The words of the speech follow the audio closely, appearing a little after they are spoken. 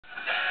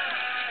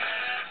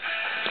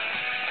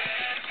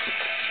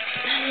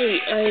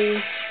Hey,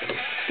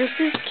 this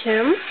is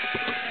Kim,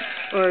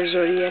 or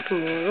Zodiac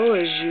Immortal,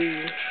 as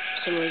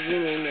some of you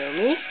may know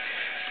me,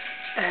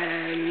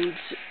 and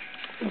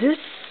this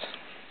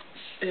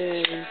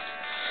is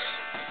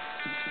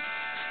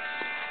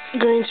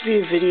going to be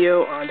a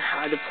video on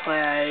how to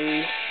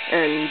play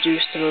and do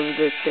some of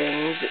the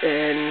things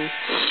in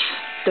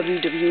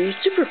WWE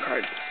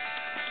Supercard.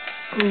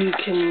 You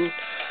can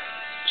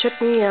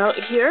check me out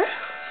here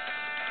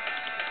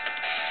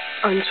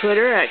on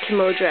Twitter at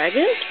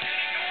KimoDragon,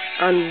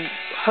 on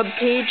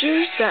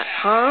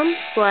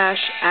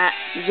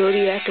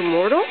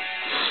hubpages.com/@ZodiacImmortal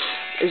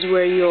is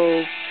where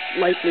you'll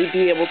likely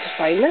be able to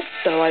find this,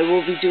 though I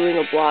will be doing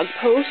a blog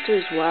post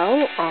as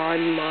well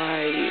on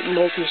my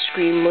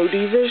multi-screen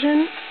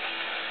Modivision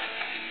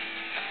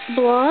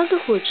blog,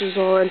 which is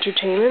all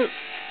entertainment,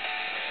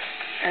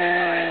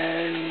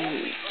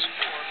 and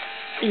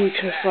you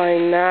can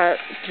find that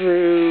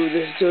through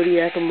the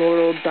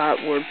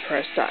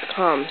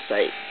zodiacimmortal.wordpress.com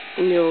site.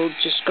 And you'll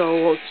just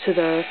go to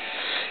the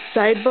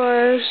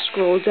sidebar,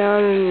 scroll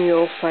down, and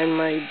you'll find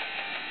my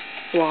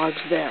blogs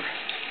there.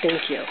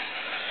 Thank you.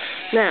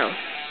 Now,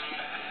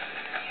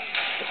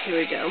 here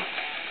we go.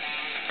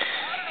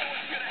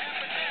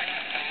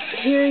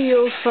 Here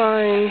you'll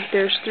find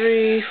there's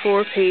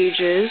 3-4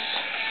 pages.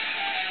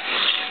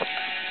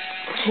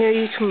 Here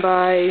you can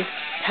buy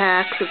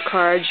packs of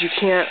cards. You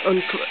can't,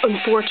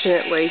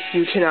 unfortunately,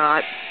 you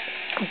cannot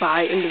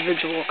buy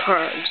individual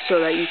cards, so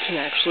that you can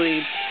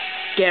actually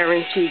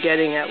guarantee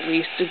getting at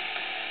least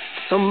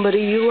somebody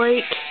you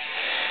like.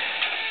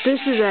 This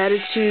is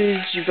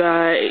Attitudes. You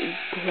buy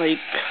like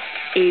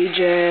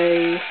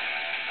AJ.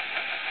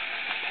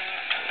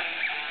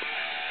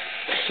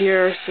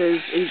 Here it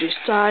says AJ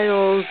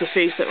Styles, the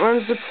face that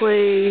runs the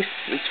place.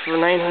 It's for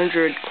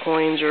 900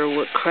 coins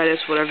or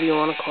credits, whatever you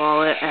want to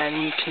call it,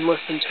 and you can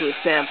listen to a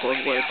sample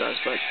of what it does,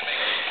 but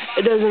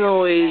it doesn't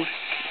always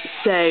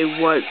say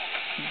what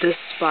this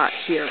spot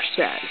here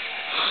says.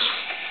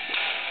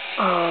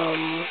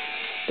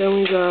 Then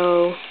we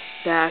go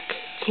back.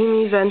 Team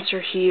events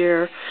are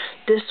here.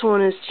 This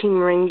one is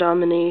Team Ring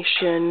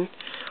Domination,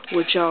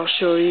 which I'll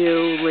show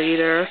you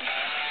later.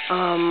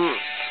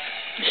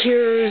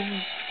 Here's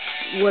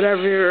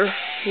whatever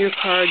your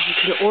cards you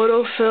can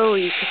autofill.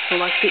 You can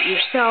select it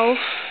yourself.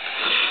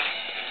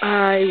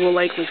 I will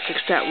likely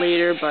fix that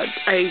later, but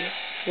I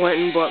went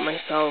and bought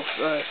myself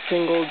a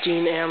single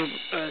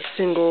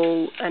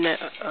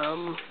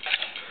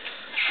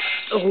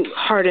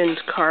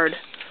hardened card.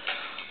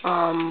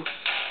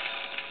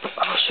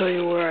 I'll show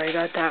you where I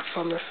got that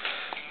from if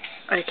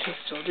I can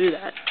still do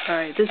that.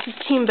 Alright, this is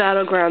Team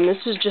Battleground.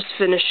 This is just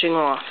finishing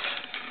off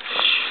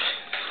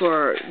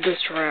for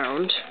this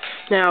round.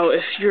 Now,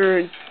 if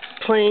you're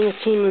playing a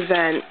team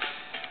event,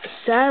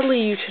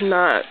 sadly you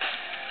cannot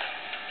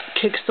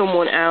kick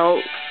someone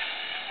out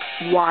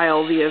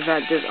while the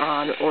event is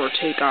on or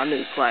take on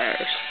new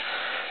players.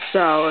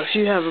 So if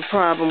you have a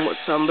problem with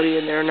somebody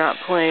and they're not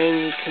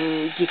playing,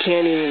 you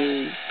can't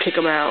even kick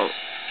them out.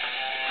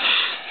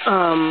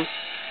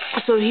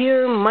 So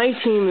here my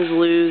team is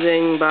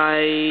losing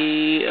by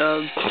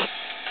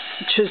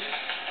just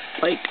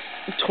like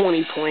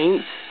 20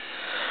 points,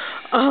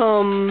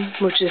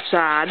 which is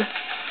sad.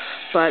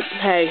 But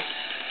hey,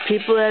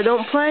 people that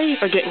don't play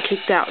are getting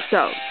kicked out.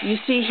 So you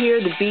see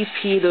here the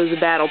BP, those are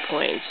battle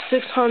points.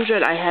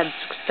 600. I had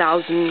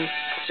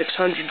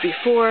 6,600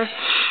 before.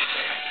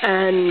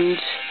 And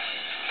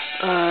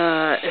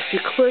if you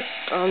click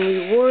on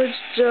Rewards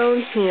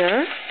Zone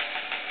here,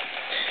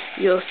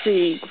 you'll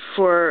see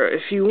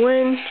if you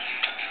win,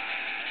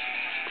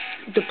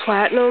 the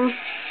Platinum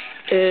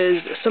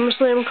is a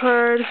SummerSlam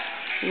card,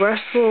 a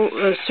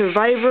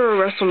Survivor or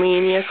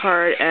WrestleMania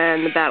card,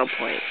 and the Battle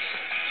Points.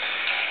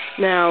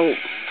 Now,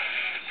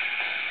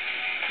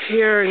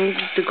 here in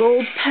the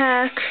Gold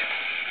Pack,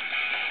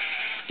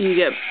 you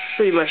get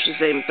pretty much the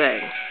same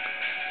thing,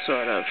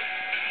 sort of.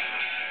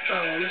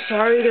 I'm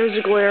sorry there's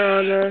a glare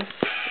on this.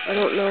 I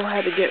don't know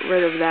how to get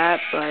rid of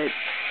that, but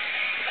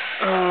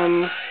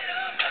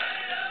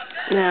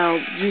now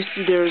you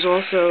see there's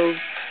also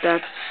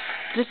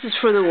this is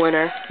for the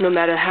winner, no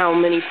matter how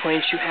many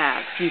points you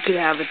have. You could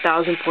have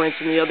 1,000 points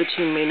and the other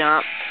team may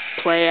not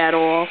play at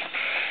all,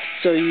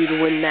 so you'd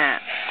win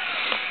that.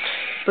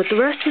 But the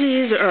rest of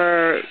these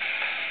are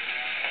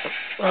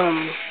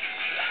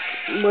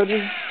what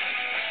is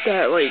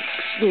that, like,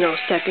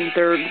 second,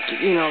 third,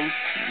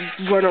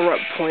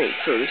 runner-up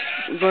points,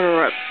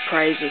 runner-up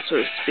prizes, so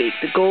to speak.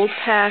 The gold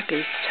pack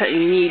is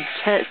you need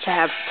to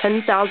have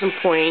 10,000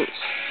 points.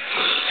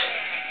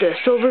 The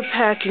silver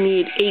pack, you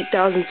need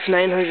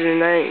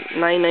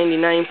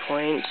 8,999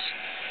 points.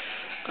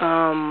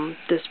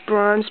 This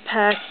bronze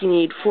pack, you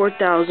need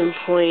 4,000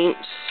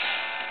 points.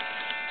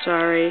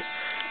 Sorry.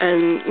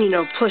 And,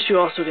 plus you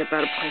also get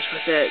battle points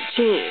with it.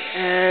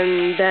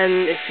 And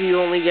then if you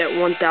only get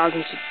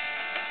 1,000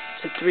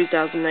 to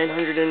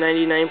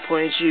 3,999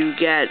 points, you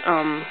get,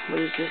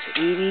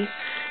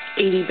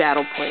 80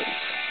 battle points.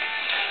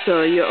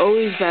 So you're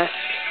always best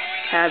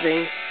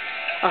having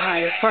a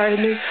higher,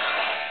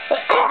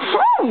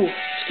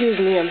 Excuse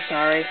me, I'm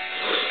sorry.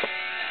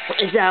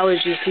 It's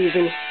allergy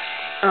season.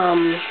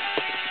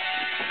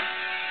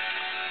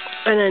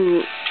 And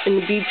then in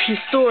the BP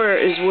store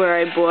is where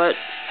I bought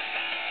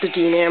the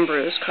Dean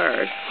Ambrose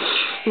card.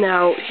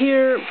 Now,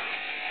 here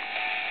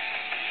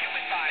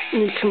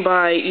you can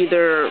buy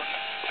either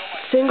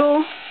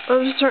single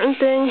of a certain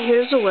thing.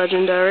 Here's a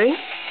legendary.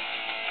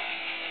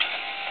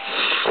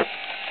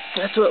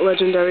 That's what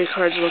legendary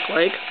cards look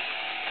like.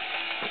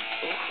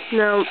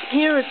 Now,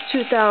 here it's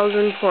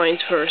 2,000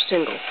 points for a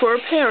single. For a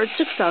pair, it's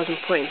 6,000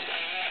 points.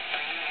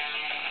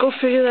 Go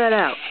figure that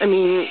out. I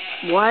mean,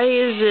 why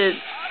is it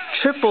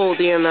triple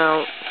the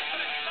amount,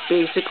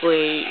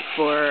 basically,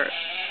 for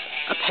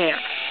a pair?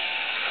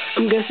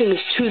 I'm guessing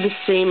it's to the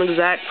same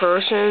exact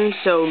person,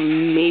 so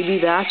maybe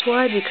that's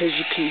why, because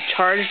you can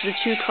charge the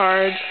two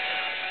cards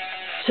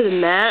to the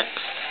max,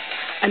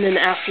 and then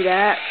after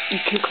that, you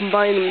can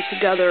combine them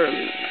together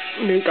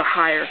and make a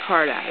higher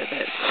card out of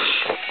it.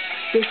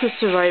 This is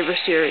Survivor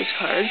Series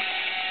cards.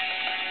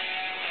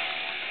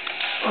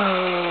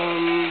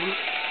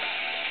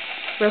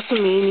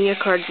 WrestleMania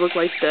cards look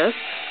like this.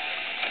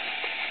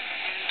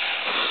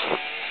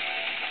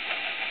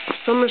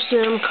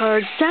 SummerSlam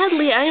cards.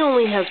 Sadly, I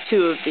only have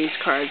two of these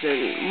cards,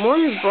 and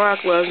one is Brock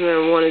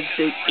Lesnar and one is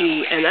Big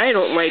E, and I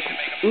don't like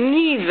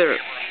neither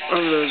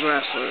of those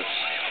wrestlers.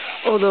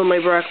 Although my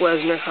Brock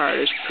Lesnar card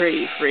is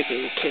pretty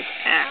freaking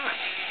kick-ass.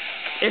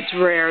 It's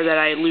rare that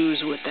I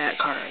lose with that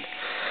card.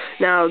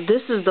 Now,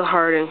 this is the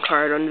Harden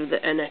card under the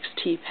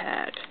NXT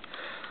pack.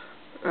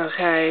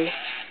 Okay,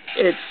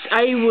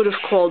 I would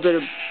have called it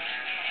a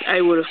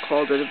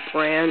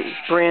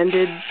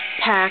branded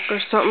pack or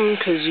something,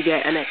 because you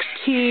get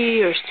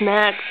NXT or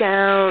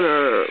SmackDown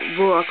or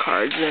Raw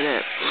cards in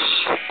it.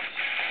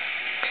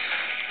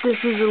 This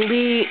is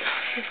Elite.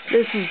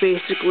 This is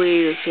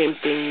basically the same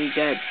thing. You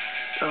get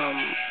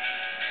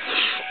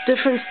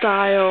different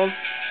style,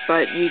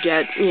 but you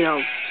get, you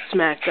know,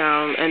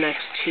 SmackDown,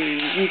 NXT.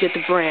 You get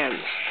the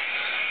brands.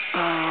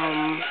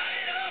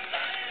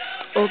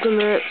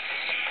 Ultimates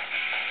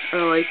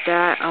are like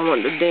that. I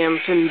want the damn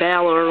Finn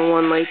Balor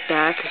one like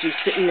that, because he's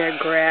sitting there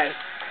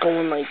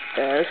going like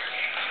this.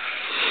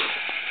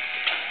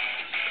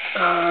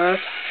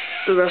 That's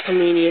the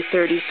WrestleMania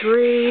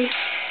 33.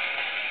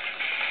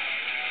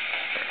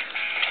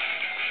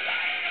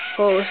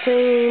 Hall of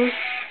Fame.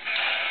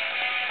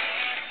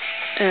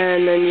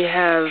 And then you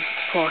have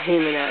Paul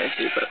Heyman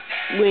attitude, but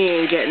we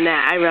ain't getting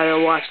that. I'd rather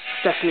watch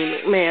Stephanie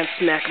McMahon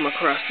smack him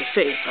across the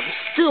face. I'm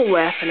still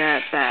laughing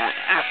at that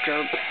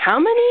after how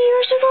many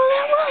years ago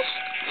that was?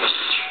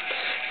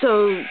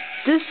 So,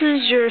 this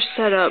is your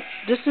setup.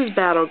 This is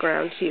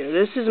Battleground here.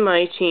 This is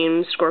my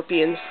team,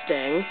 Scorpion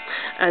Sting,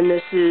 and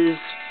this is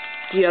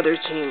the other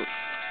team.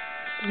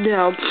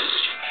 Now,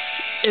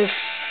 if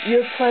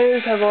your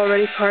players have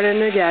already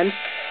parted again,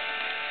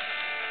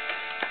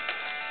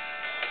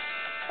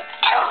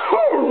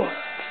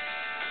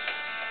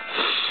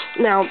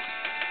 now,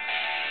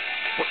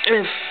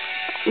 if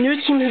your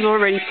team has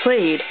already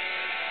played,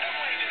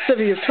 some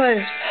of your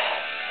players,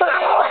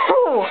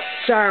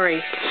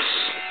 sorry,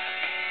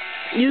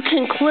 you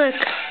can click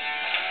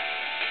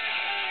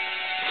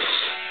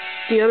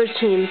the other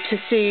team to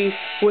see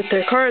what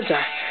their cards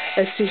are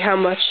and see how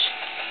much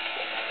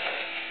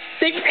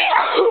they've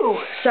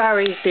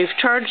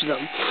charged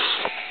them.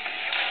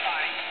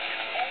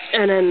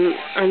 And then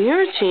on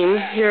your team,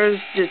 here's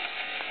the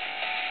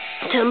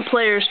 10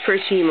 players per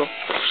team.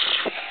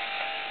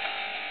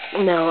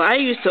 Now, I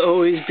used to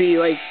always be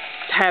like,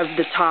 have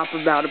the top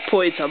amount of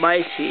points on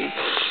my team.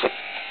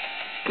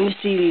 You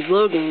see these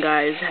Logan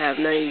guys have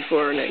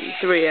 94 or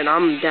 93, and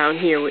I'm down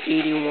here with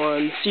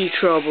 81. Sea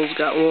Trouble's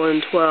got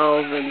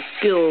 112, and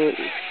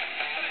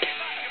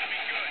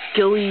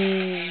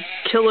Skilly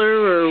Killer,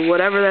 or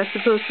whatever that's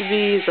supposed to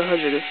be, is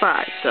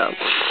 105. So,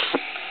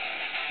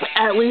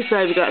 at least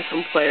I've got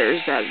some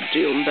players that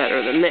do them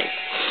better than me.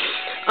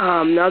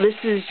 Now this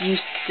is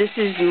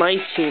my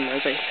team,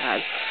 as I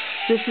said.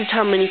 This is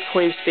how many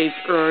points they've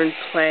earned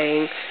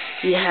playing.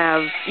 You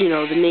have, you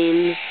know, the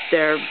names,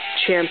 their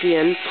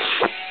champion.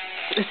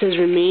 It says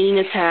remaining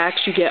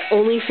attacks. You get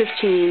only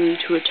 15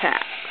 to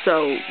attack.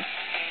 So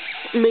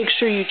make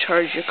sure you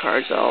charge your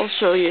cards. I'll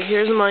show you.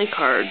 Here's my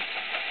cards.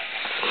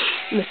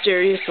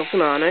 Mysterious Silph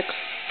Onyx.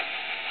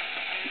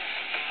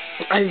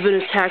 I've been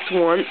attacked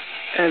once,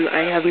 and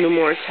I have no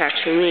more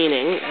attacks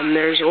remaining, and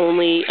there's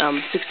only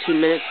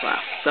 16 minutes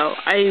left. So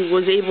I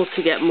was able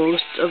to get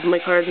most of my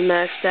cards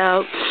maxed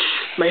out.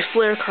 My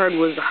Flair card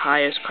was the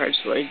highest card,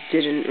 so I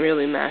didn't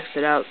really max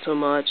it out so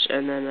much,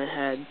 and then I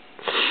had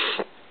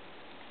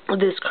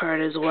this card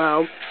as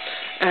well.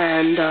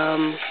 And,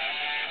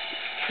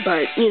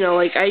 but, you know,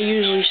 like, I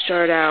usually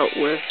start out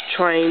with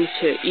trying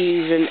to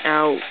even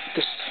out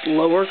the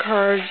lower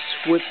cards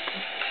with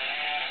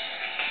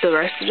the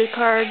rest of the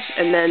cards,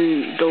 and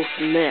then go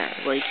from there.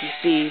 Like, you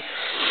see,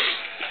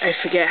 I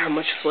forget how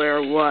much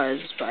Flair was,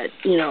 but,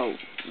 you know,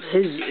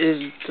 his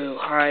is the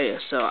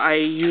highest, so I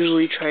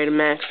usually try to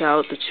max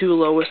out the two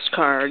lowest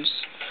cards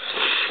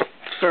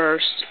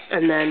first,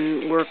 and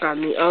then work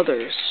on the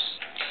others.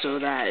 so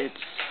that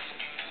it's,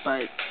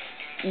 but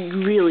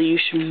really you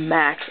should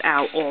max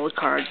out all the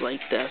cards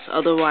like this.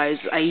 Otherwise,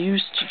 I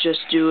used to just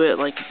do it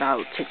like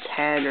about to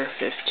 10 or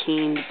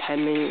 15,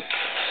 depending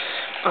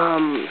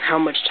how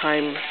much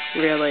time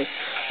really.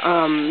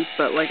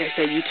 But like I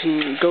said, you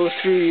can go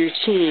through your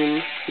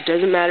team. It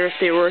doesn't matter if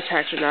they were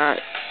attacked or not.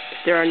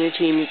 If they're on your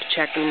team, you can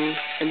check them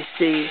and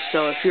see.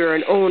 So if you're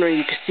an owner,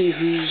 you can see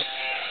who's,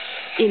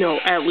 you know,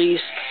 at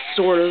least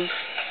sort of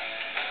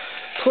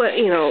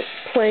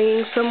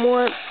playing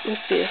somewhat.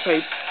 Let's see if I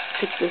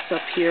pick this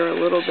up here a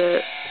little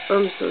bit.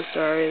 I'm so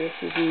sorry, this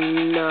is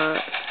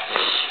not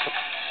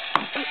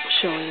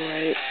showing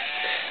right.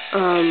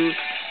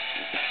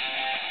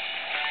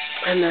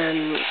 And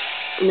then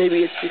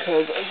maybe it's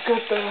because I've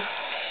got the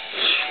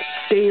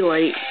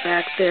daylight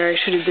back there. I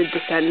should have did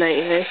this at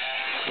night, hey?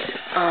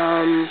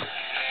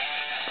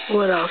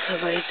 What else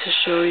have I to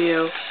show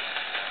you?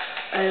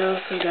 I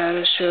also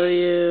gotta show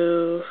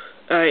you.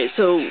 Alright,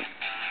 so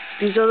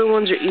these other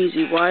ones are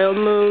easy. Wild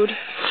mode.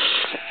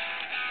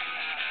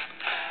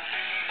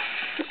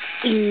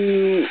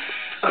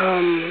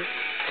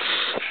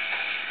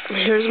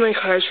 Here's my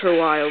cards for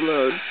wild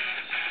mode.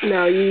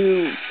 Now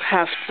you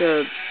have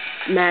to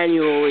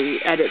manually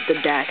edit the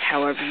deck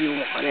however you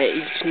want it.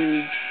 You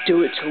can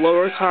do it to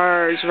lower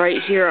cards.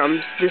 Right here,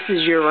 this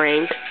is your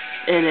rank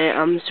in it.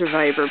 I'm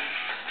Survivor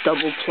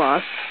Double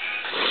Plus.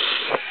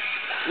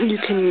 You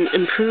can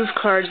improve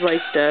cards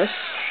like this.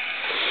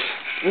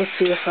 Let's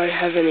see if I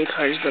have any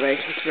cards that I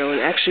can throw in.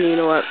 Actually, you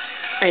know what?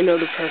 I know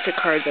the perfect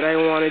card that I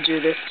want to do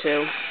this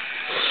to,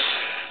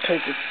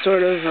 because it's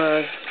sort of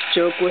a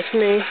joke with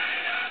me.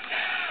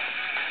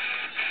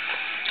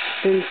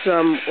 Since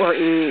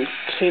Orton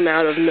came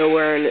out of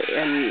nowhere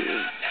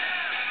and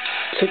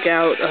took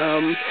out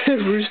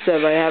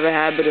Rusev, I have a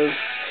habit of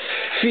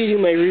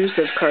feeding my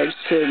Rusev cards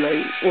to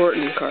my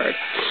Orton card.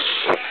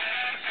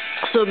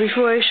 So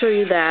before I show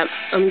you that,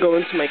 I'm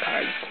going to my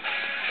cards.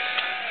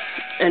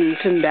 And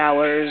Finn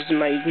Balor is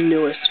my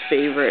newest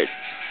favorite.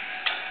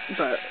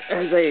 But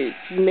as I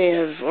may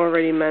have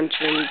already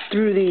mentioned,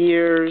 through the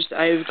years,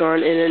 I've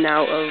gone in and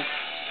out of,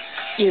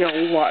 you know,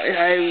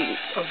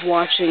 of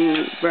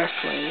watching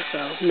wrestling.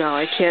 So no,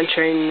 I can't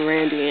train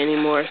Randy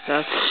anymore.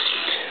 So,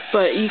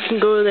 but you can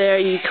go there,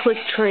 you click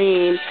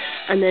train,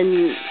 and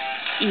then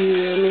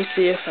let me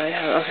see if I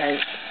have. Okay,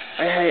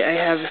 I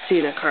have a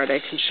Cena card I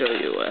can show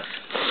you with.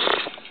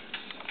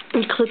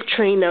 You click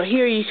train. Now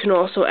here you can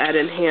also add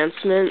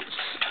enhancements,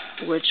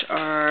 which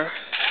are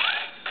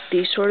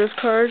these sort of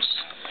cards.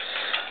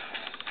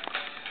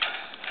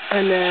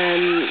 And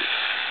then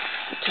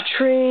to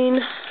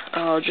train,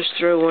 I'll just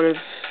throw one of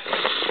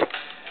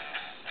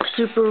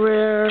super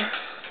rare.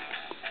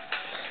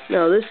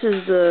 Now this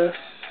is the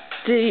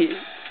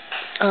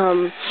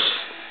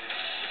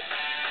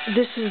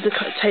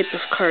type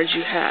of cards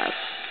you have.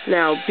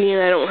 Now, being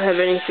I don't have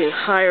anything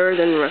higher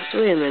than the rest.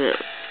 Wait a minute.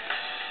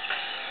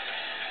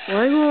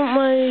 Why won't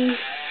my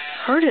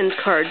hardened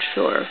card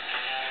show?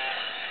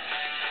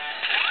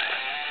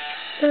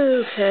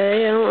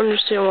 Okay, I don't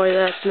understand why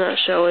that's not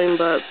showing,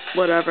 but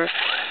whatever.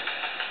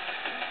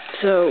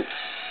 So,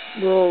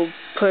 we'll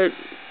put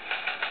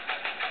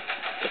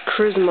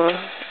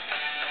Charisma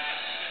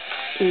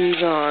in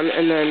John,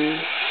 and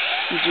then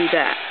do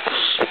that.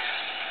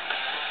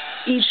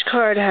 Each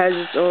card has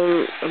its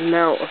own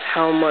amount of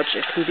how much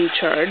it can be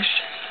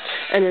charged,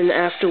 and then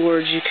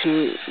afterwards you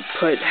can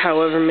put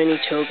however many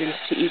tokens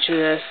to each of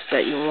this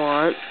that you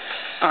want.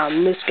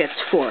 This gets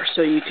 4,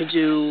 so you could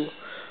do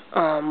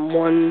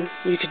one.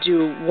 You could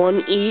do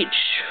 1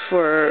 each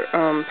for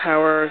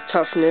power,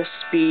 toughness,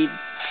 speed,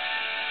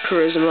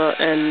 charisma,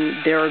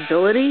 and their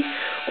ability,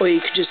 or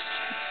you could just,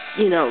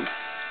 you know,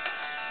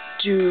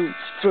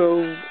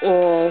 throw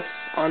all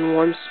on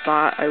one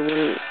spot. I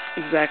wouldn't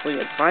exactly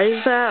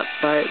advise that,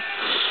 but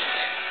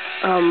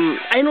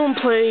I don't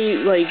play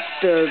like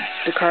the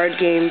card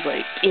games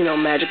like, you know,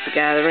 Magic the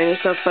Gathering and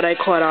stuff, but I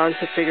caught on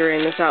to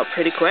figuring this out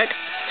pretty quick.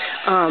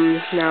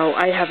 Now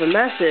I have a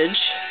message.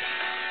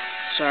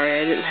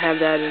 Sorry, I didn't have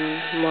that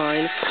in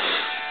line.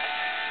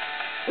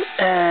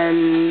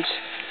 And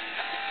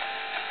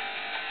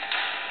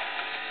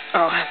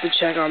I'll have to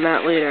check on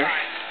that later.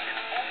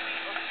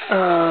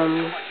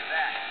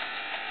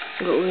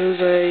 What was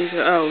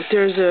oh,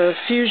 there's a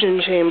fusion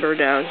chamber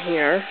down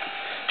here,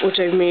 which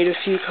I've made a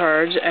few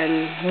cards,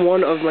 and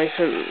one of my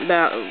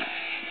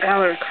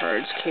Valor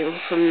cards came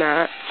from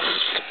that.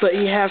 But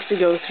you have to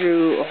go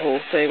through a whole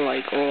thing,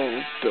 like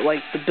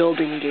the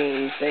building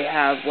games. They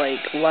have like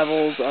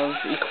levels of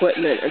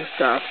equipment and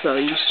stuff. So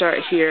you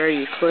start here,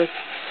 you click,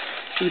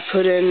 you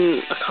put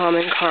in a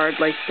common card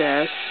like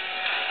this.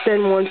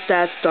 Then once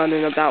that's done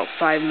in about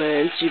 5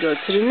 minutes, you go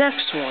to the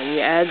next one. You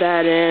add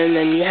that in,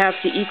 and you have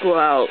to equal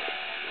out,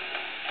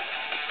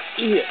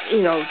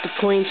 you know, the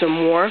points or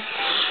more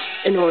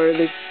in order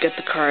to get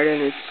the card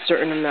in a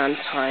certain amount of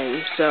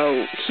time.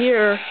 So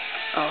here,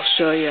 I'll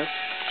show you.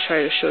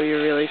 Try to show you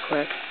really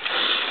quick.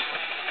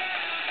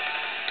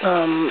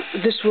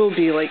 This will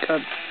be like a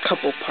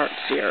couple part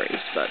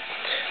series, but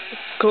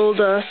Gold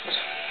Dust,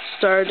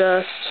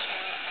 Stardust,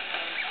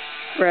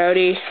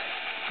 Rowdy,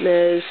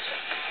 Miz,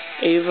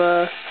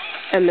 Ava,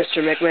 and Mr.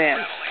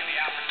 McMahon.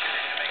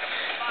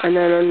 And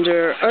then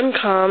under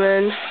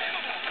Uncommon,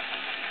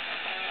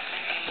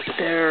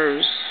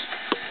 there's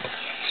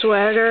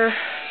Swagger,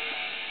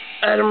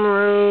 Adam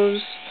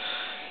Rose,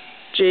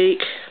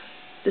 Jake,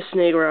 the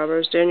Snake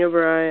Robbers, Daniel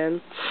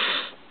Bryan,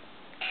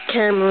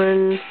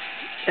 Cameron,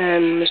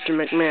 and Mr.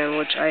 McMahon,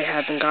 which I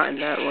haven't gotten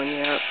that one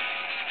yet.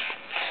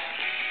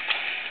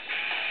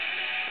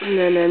 And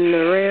then in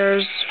the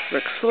rares,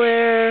 Ric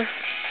Flair,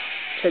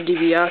 Ted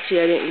DiBiase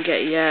I didn't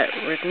get yet,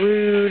 Rick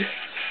Rude,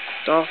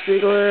 Dolph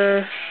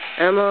Ziggler,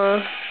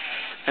 Emma,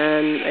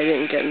 and I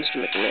didn't get Mr.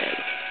 McMahon.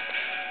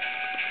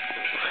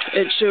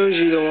 It shows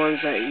you the ones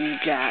that you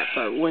got,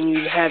 but when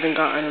you haven't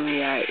gotten them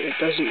yet, it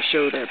doesn't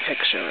show their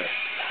picture.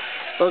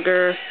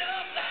 Booger,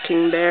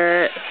 King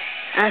Barrett.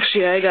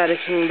 Actually, I got a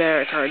King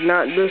Barrett card,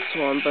 not this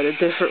one, but a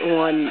different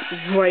one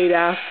right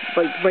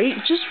after,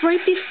 just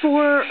right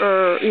before,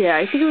 or yeah,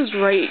 I think it was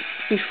right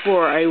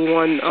before I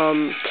won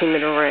King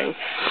of the Ring.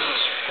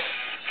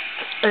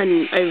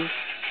 And I've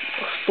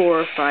 4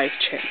 or 5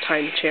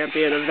 time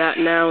champion of that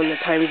now, and the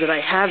times that I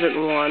haven't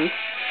won,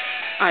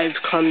 I've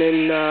come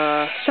in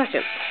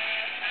second.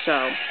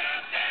 So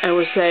I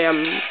would say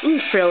I'm a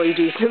fairly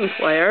decent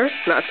player,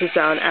 not to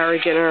sound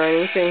arrogant or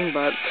anything,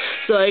 but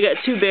so I got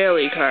 2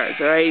 Bailey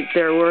cards, alright?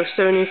 They're worth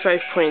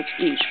 75 points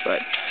each,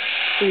 but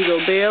we go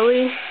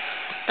Bailey,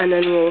 and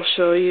then we'll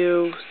show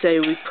you, say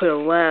we put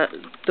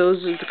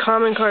the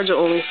common cards are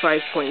only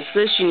 5 points.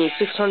 This you need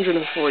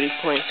 640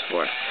 points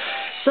for.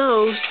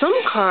 So some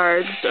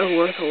cards are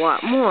worth a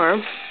lot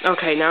more.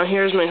 Okay, now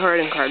here's my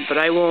Harden card, but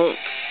I won't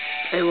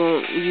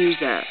use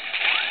that.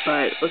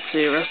 But let's see,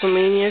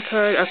 WrestleMania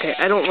card. Okay,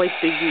 I don't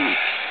like Big E.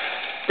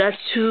 That's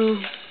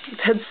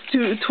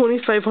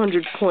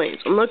 2,500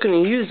 points. I'm not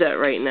going to use that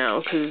right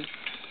now because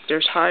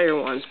there's higher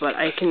ones, but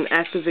I can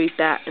activate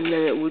that and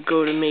then it would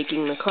go to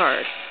making the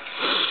card.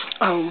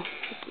 Oh,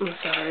 I'm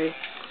sorry.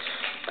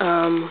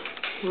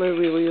 Where did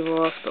we leave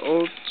off? The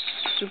old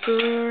super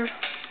rare?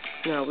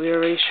 No, we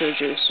already showed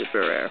you the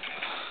super rare.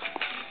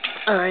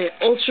 Alright,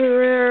 ultra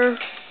rare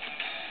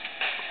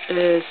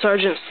is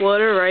Sergeant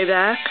Slaughter,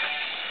 Ryback,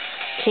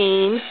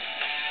 Kane,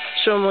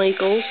 Shawn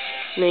Michaels,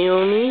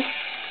 Naomi,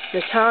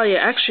 Natalya.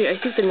 Actually, I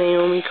think the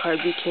Naomi card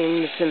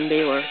became the Finn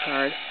Balor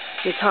card.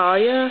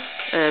 Natalya,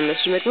 and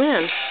Mr.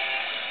 McMahon.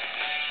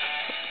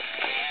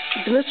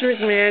 The Mr.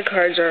 McMahon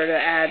cards are to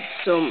add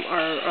what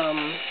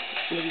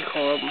do you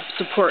call them?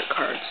 Support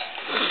cards.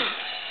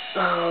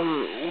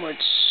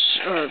 Which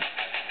are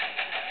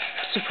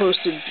supposed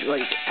to,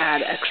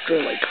 add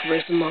extra,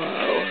 charisma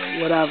or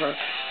whatever.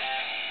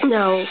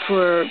 Now,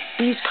 for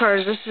these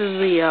cards, this is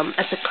the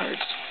Epic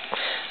cards.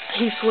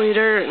 Heath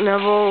Slater,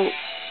 Neville,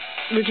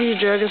 Luigi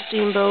Dragon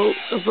Steamboat,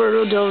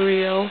 Alberto Del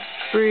Rio,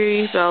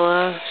 Brie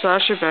Bella,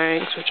 Sasha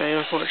Banks, which I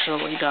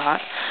unfortunately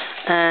got,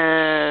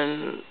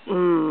 and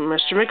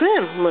Mr.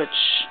 McMahon, which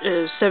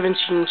is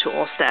 17 to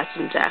all stats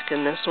and Zach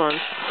in this one.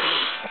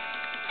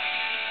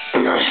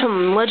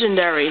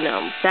 Legendary,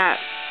 no, that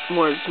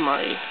was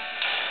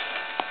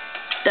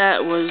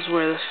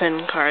where the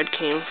Finn card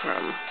came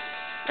from.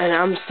 And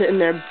I'm sitting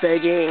there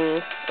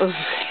begging,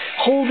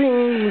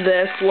 holding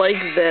this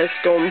like this,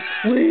 going,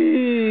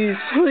 please,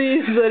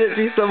 please let it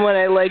be someone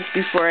I liked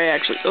before I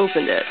actually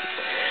opened it.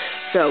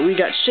 So we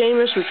got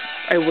Sheamus, which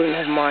I wouldn't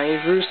have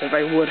minded. Rusev,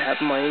 I would have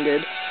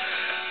minded.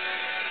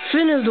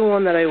 Finn is the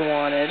one that I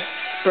wanted.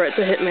 Bret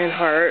the Hitman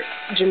Hart,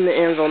 Jim the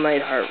Anvil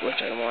Neidhart,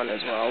 which I want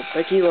as well.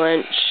 Becky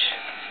Lynch,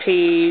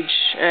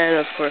 Paige, and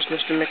of course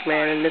Mr.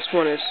 McMahon. And this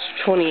one is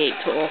 28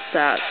 to all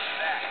stats.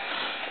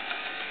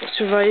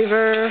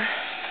 Survivor.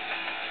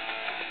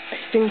 I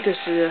think this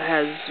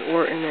has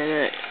Orton in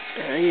it.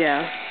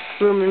 Yeah.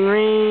 Roman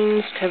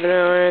Reigns, Kevin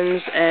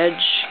Owens,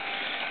 Edge,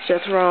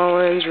 Seth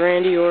Rollins,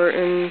 Randy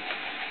Orton,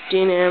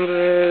 Dean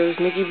Ambrose,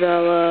 Nikki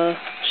Bella,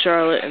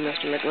 Charlotte, and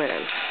Mr.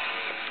 McMahon.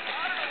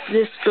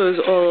 This goes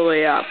all the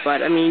way up,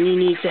 but I mean, you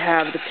need to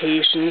have the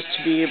patience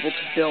to be able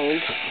to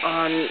build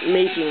on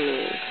making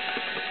these.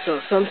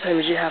 So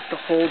sometimes you have to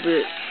hold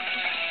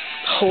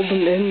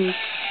them in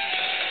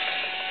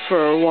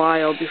for a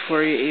while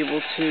before you're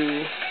able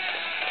to.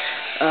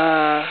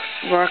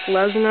 Brock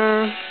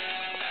Lesnar,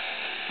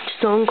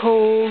 Stone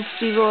Cold,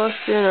 Steve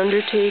Austin,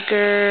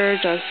 Undertaker,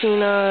 John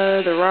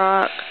Cena, The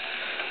Rock,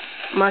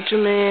 Macho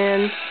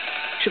Man,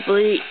 Triple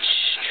H,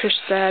 Trish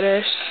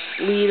Stratus,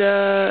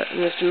 Lita, and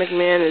Mr.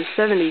 McMahon is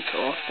 70 to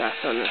all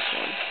stats on this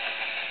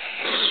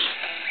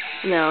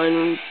one. Now,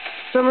 in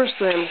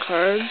SummerSlam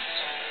cards,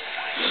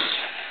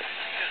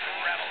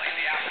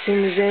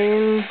 Sami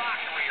Zayn,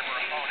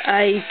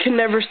 I can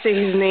never say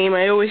his name.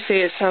 I always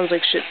say it sounds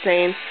like shit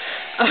saying.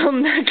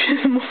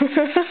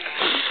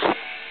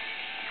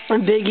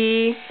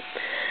 Biggie,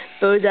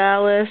 Bo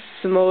Dallas,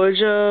 Samoa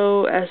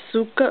Joe,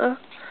 Asuka.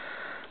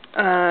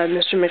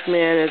 Mr.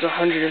 McMahon is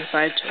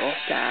 105 to all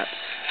stats.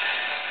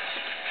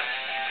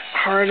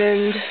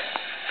 Hardened.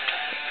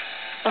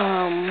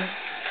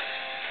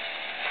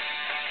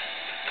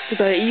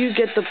 But you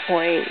get the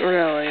point,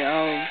 really.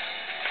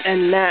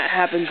 And that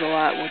happens a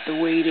lot with the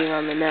waiting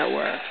on the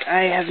network.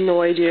 I have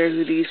no idea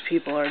who these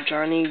people are.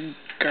 Johnny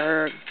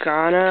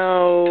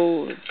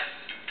Gargano,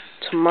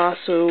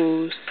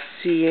 Tommaso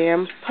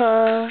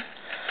Ciampa,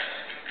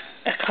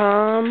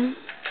 Ecom,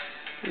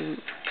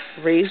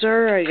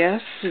 Razor, I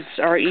guess. It's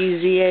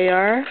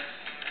R-E-Z-A-R.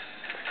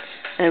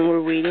 And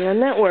we're waiting on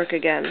network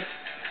again.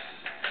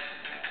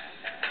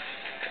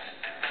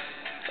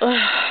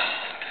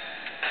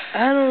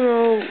 I don't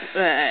know,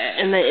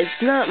 and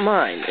it's not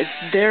mine,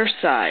 it's their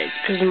side,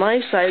 because my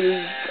side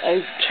is,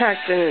 I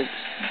checked and it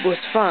was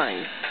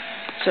fine,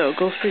 so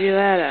go figure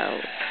that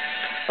out.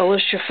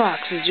 Alicia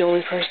Fox is the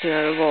only person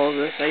out of all of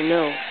this I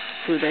know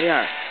who they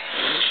are.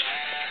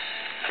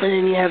 And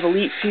then you have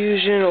Elite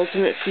Fusion,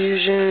 Ultimate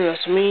Fusion,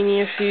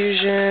 WrestleMania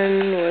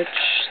Fusion, which,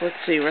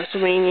 let's see,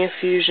 WrestleMania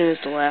Fusion is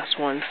the last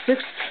one.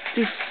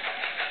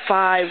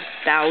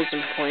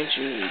 65,000 points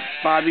you need.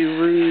 Bobby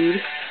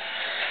Roode,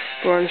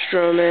 Braun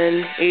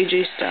Strowman,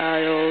 AJ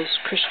Styles,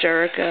 Chris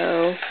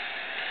Jericho,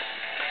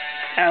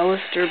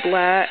 Aleister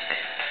Black,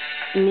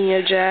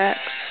 Nia Jax,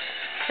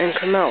 and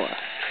Carmella.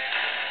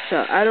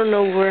 So I don't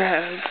know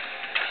where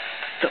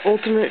the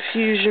Ultimate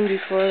Fusion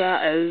before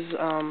that is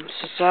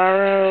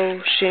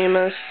Cesaro,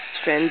 Sheamus,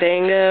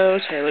 Fandango,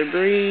 Tyler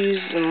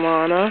Breeze, and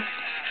Lana.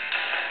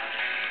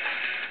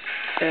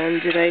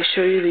 And did I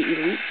show you the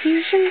Elite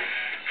Fusion?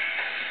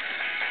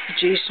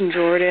 Jason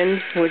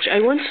Jordan, which I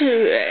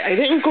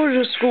didn't go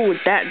to school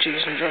with that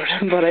Jason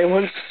Jordan, but I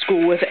went to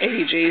school with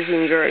a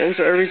Jason Jordan,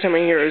 so every time I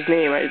hear his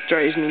name, it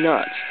drives me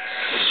nuts.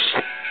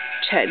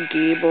 Chad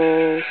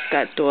Gable,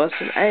 Scott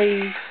Dawson,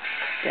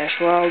 Dash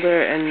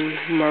Wilder, and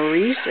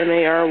Maryse,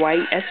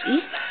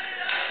 M-A-R-Y-S-E.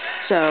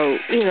 So,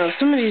 you know,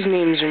 some of these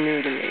names are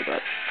new to me,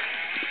 but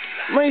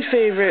my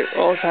favorite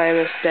all-time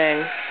is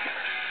Sting.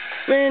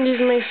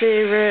 Randy's my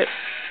favorite,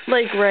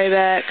 like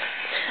Ryback.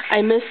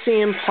 I miss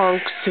CM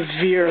Punk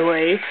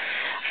severely,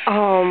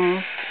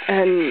 and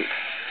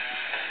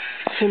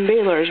Finn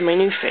Balor is my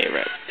new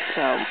favorite,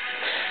 so,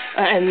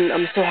 and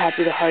I'm so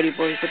happy the Hardy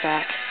Boys are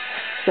back.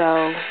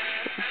 So,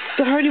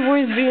 the Hardy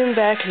Boys being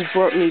back has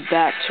brought me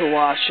back to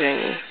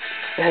watching,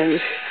 and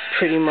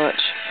pretty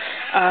much.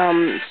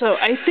 So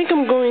I think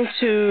I'm going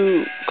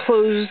to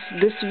close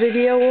this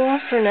video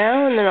off for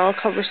now, and then I'll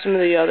cover some of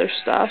the other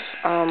stuff,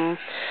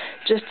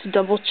 just to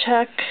double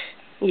check.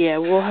 Yeah,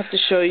 we'll have to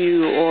show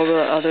you all the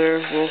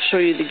other, we'll show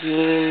you the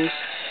games.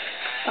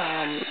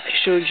 I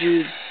showed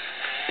you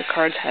the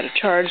cards, how to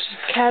charge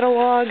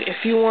catalog.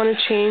 If you want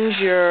to change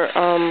your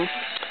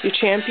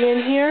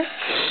champion here,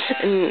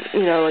 and,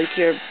 you know, like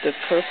the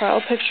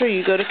profile picture,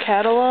 you go to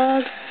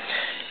catalog,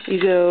 you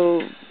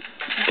go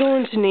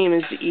into name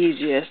is the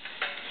easiest.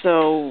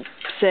 So,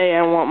 say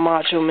I want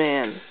Macho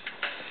Man.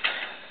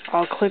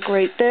 I'll click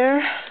right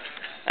there.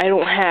 I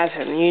don't have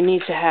him. You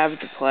need to have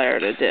the player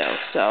to do.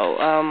 So,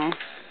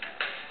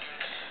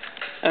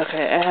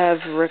 okay, I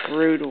have Rick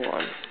Rude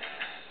one.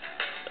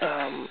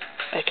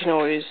 I can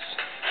always,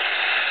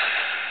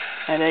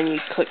 and then you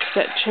click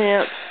Set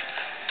Champ,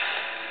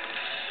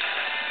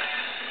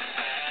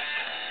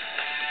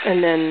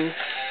 and then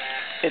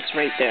it's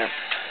right there.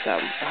 So,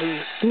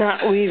 I'm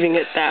not leaving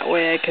it that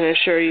way, I can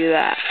assure you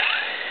that.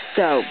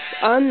 So,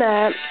 on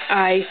that,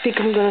 I think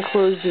I'm going to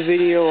close the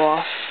video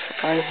off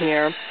on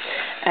here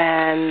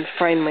and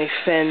find my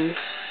Finn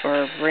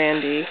or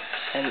Randy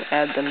and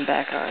add them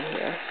back on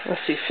here.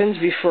 Let's see, Finn's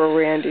before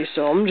Randy,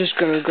 so I'm just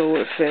going to go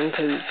with Finn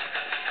because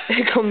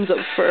it comes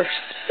up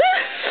first.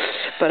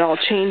 But I'll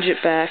change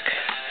it back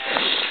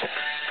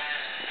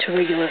to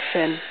regular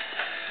Finn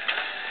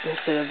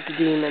instead of the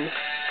Demon.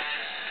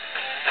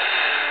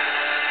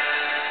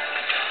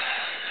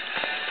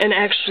 And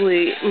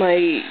actually,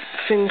 my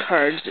Finn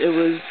cards, it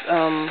was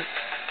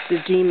the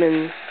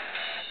Demon.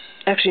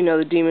 Actually, no,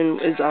 the Demon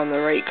is on the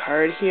right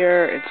card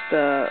here. It's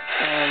the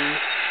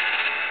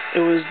it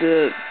was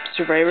the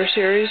Survivor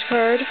Series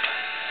card,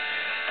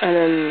 and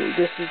then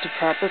this is the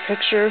proper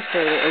picture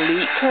for the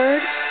Elite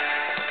card.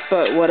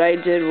 But what I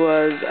did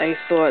was I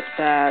thought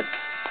that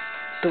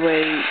the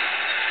way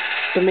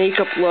the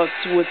makeup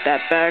looked with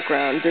that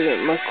background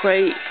didn't look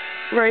quite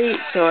right,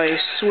 so I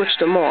switched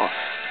them off.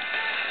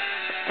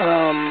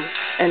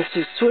 And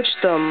to switch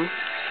them,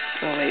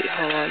 oh wait,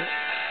 hold on.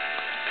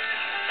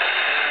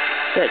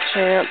 Set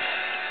Champ.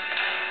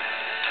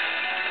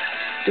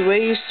 The way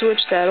you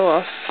switch that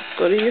off,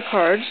 go to your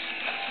cards.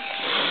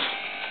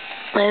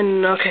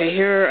 And okay,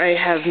 here I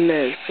have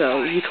Miz.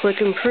 So you click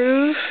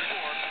Improve.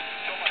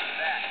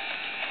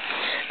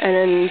 And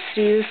then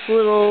see this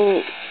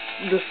little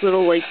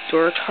like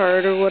door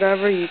card or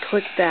whatever, you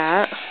click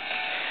that.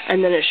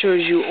 And then it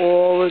shows you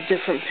all the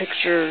different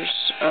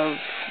pictures of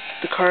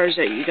the cards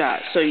that you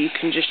got, so you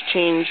can just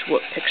change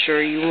what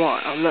picture you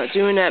want. I'm not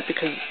doing that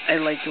because I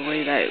like the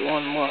way that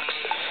one looks,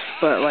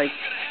 but like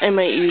I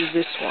might use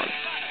this one.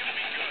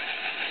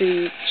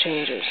 See,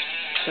 changes.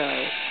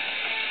 So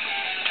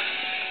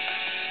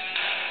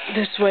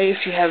this way,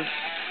 if you have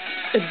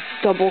a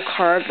double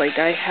card, like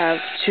I have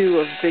two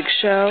of Big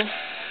Show,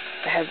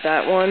 I have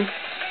that one,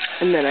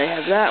 and then I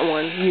have that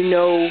one. You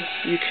know,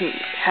 you can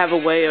have a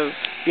way of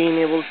being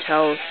able to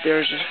tell if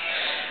there's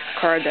a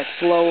card that's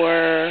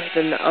lower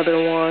than the other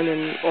one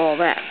and all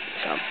that.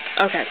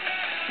 So, okay,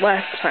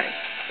 last time.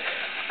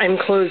 I'm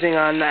closing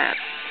on that.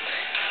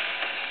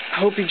 I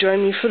hope you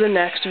join me for the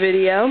next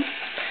video,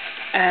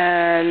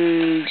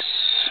 and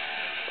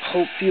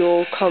hope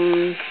you'll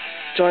come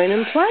join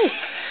and play.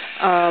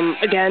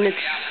 Again, it's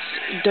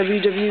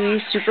WWE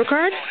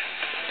Supercard,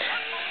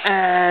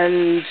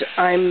 and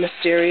I'm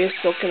Mysterious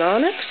Silken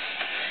Onyx,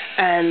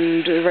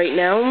 and right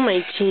now my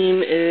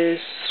team is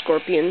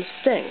Scorpion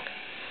Sting.